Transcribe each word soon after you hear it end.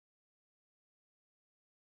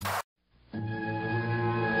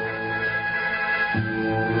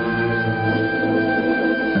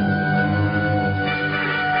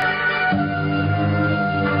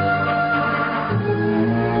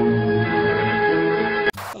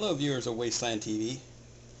viewers of Wasteland TV,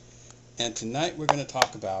 and tonight we're going to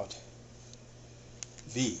talk about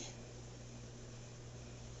V.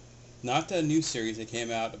 Not the new series that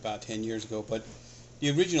came out about 10 years ago, but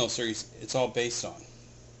the original series it's all based on,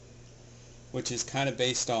 which is kind of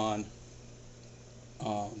based on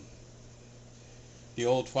the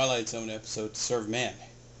old Twilight Zone episode Serve Man.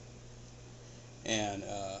 And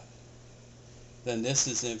then this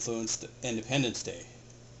has influenced Independence Day,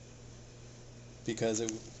 because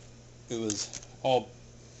it was all...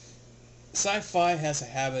 Sci-Fi has a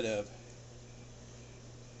habit of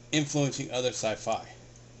influencing other sci-fi.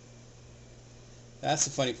 That's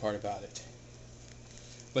the funny part about it.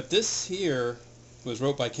 But this here was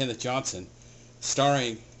wrote by Kenneth Johnson,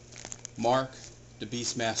 starring Mark the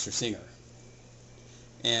Beastmaster Singer,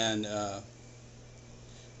 and a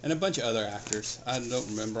bunch of other actors. I don't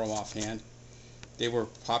remember them offhand. They were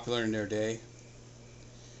popular in their day,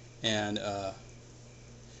 and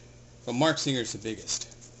but Mark Singer's the biggest.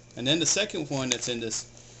 And then the second one that's in this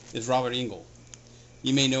is Robert Engel.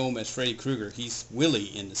 You may know him as Freddy Krueger. He's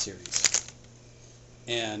Willie in the series.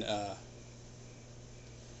 And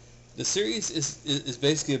the series is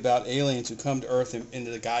basically about aliens who come to Earth in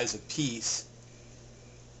the guise of peace,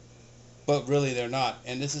 but really they're not.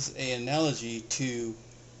 And this is an analogy to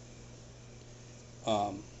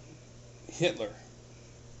Hitler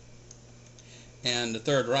and the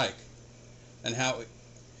Third Reich, and how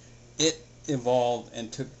it evolved and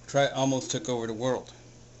almost took over the world.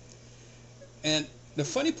 And the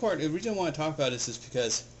funny part, the reason I want to talk about this is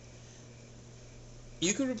because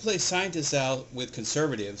you could replace scientists out with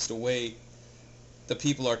conservatives the way the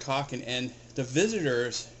people are talking, and the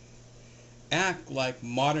visitors act like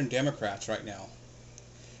modern Democrats right now.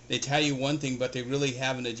 They tell you one thing, but they really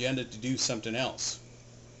have an agenda to do something else.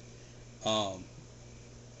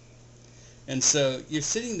 And so you're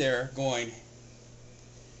sitting there going,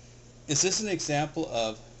 is this an example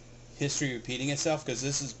of history repeating itself? Because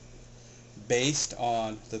this is based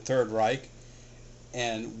on the Third Reich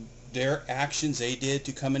and their actions they did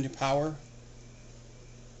to come into power.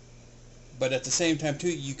 But at the same time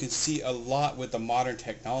too, you can see a lot with the modern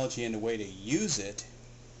technology and the way they use it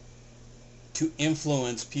to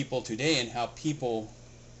influence people today, and how people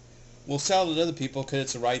will sell it to other people because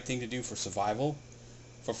it's the right thing to do for survival,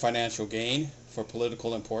 for financial gain, for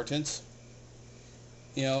political importance.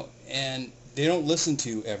 You know, and they don't listen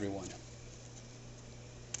to everyone.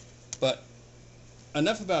 But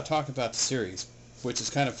enough about talking about the series, which is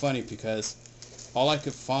kind of funny because all I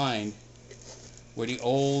could find were the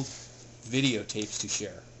old videotapes to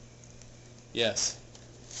share. Yes,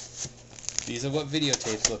 these are what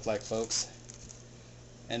videotapes look like, folks.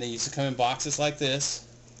 And they used to come in boxes like this,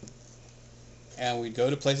 and we'd go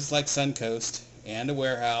to places like Suncoast and a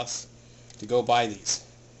warehouse to go buy these.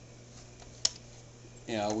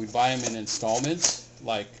 You know, we'd buy them in installments,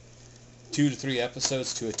 like 2 to 3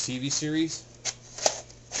 episodes to a TV series,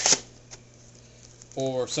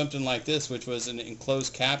 or something like this, which was an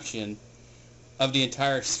enclosed caption of the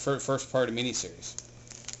entire first part of miniseries.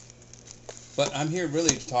 But I'm here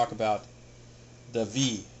really to talk about the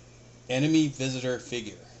V, Enemy Visitor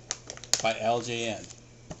Figure, by LJN.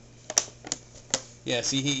 Yeah,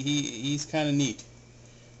 see, he's kind of neat.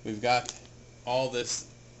 We've got all this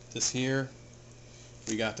here.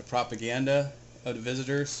 We got the propaganda of the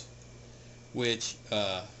visitors, which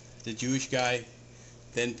the Jewish guy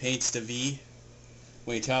then paints the V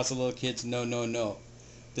when he tells the little kids, no, no, no,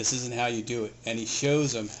 this isn't how you do it. And he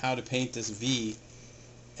shows them how to paint this V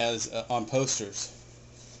as on posters.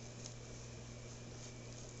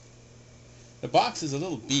 The box is a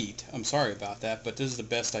little beat, I'm sorry about that, but this is the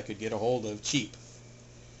best I could get a hold of cheap.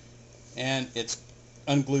 And it's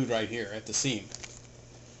unglued right here at the seam.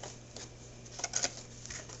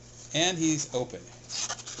 And he's open,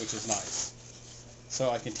 which is nice. So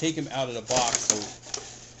I can take him out of the box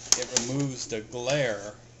so it removes the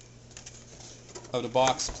glare of the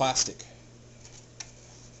box plastic.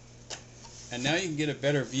 And now you can get a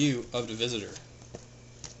better view of the visitor.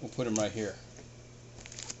 We'll put him right here.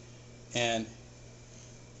 And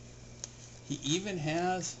he even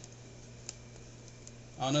has,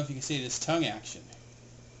 I don't know if you can see this tongue action.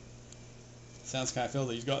 Sounds kind of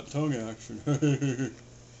filthy. He's got tongue action.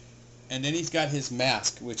 And then he's got his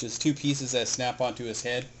mask, which is 2 pieces that snap onto his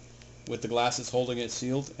head with the glasses holding it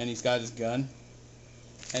sealed, and he's got his gun.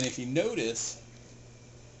 And if you notice,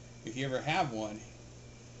 if you ever have one,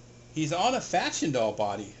 he's on a fashion doll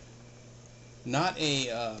body, not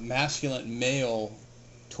a masculine male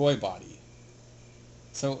toy body.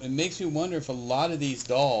 So it makes me wonder if a lot of these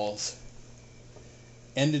dolls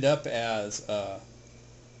ended up as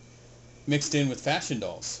mixed in with fashion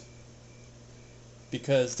dolls.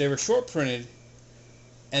 because they were short printed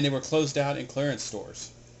and they were closed out in clearance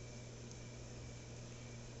stores.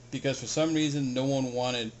 Because for some reason no one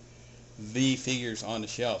wanted the figures on the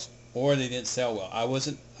shelves, or they didn't sell well. I was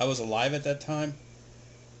alive at that time,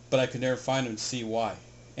 but I could never find them to see why.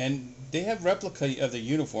 And they have replica of the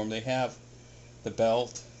uniform. They have the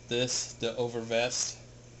belt, the over vest.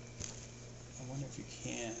 I wonder if you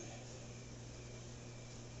can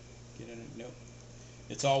get in it. Nope.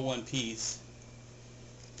 It's all one piece.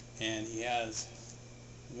 And he has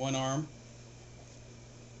one arm,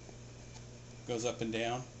 goes up and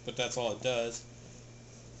down, but that's all it does.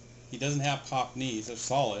 He doesn't have pop knees. They're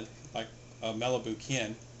solid, like a Malibu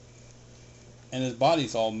Ken. And his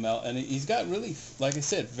body's all and he's got really, like I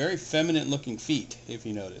said, very feminine looking feet, if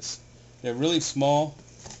you notice. They're really small,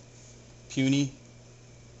 puny,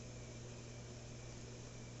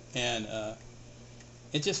 and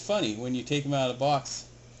it's just funny when you take them out of the box.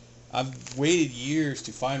 I've waited years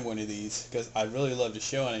to find one of these because I really love the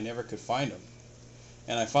show and I never could find them.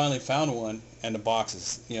 And I finally found one, and the box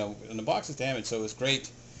is, damaged, so it was great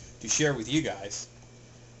to share with you guys.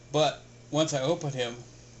 But once I opened him,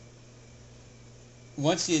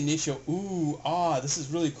 once the initial, this is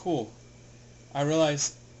really cool, I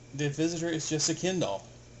realized the Visitor is just a Ken doll.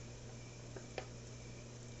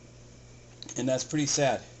 And that's pretty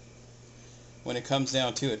sad when it comes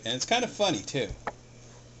down to it. And it's kind of funny, too.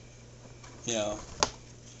 You know,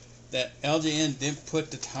 that LJN didn't put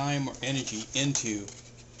the time or energy into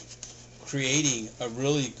creating a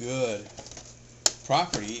really good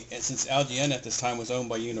property, and since LJN at this time was owned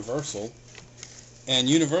by Universal, and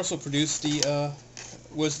Universal produced the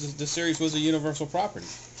series was a Universal property.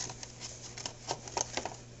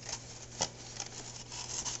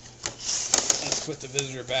 Let's put the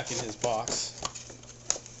Visitor back in his box.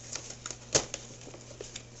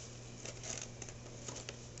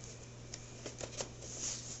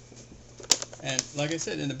 And like I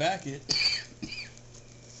said, in the back it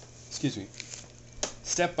excuse me,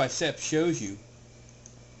 step by step shows you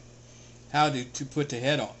how to put the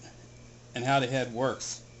head on, and how the head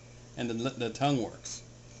works, and the tongue works.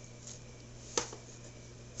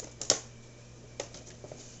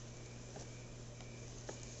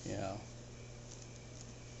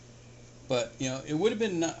 But it would have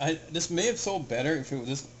been. This may have sold better if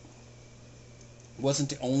it wasn't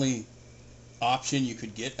the only option you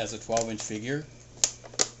could get as a 12-inch figure.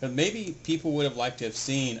 But maybe people would have liked to have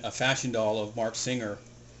seen a fashion doll of Mark Singer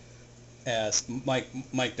as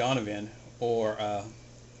Mike Donovan, or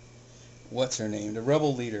what's her name, the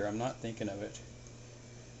rebel leader. I'm not thinking of it.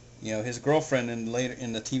 His girlfriend later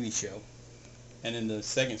in the TV show, and in the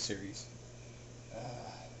second series.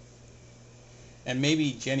 And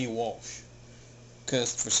maybe Jenny Walsh,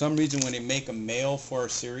 because for some reason when they make a male for a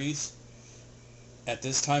series, at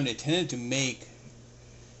this time they tended to make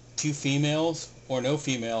 2 females or no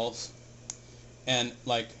females, and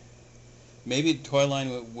like maybe the toy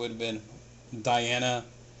line would have been Diana,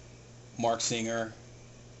 Mark Singer,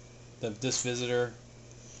 this Visitor.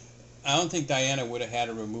 I don't think Diana would have had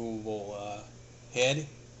a removable head.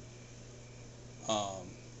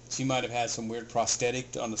 She might have had some weird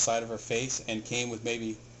prosthetic on the side of her face, and came with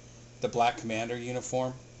maybe the black commander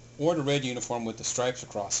uniform, or the red uniform with the stripes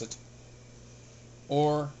across it,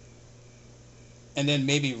 and then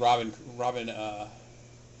maybe Robin, the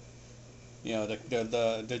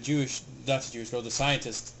Jewish, not the Jewish, but the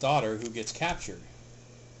scientist's daughter who gets captured.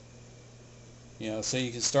 So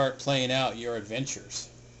you can start playing out your adventures.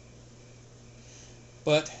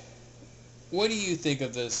 But what do you think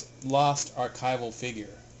of this lost archival figure?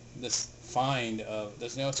 This find of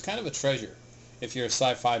this, it's kind of a treasure if you're a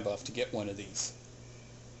sci-fi buff to get one of these.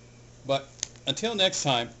 But until next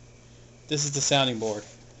time, this is the Sounding Board,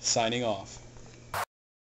 signing off.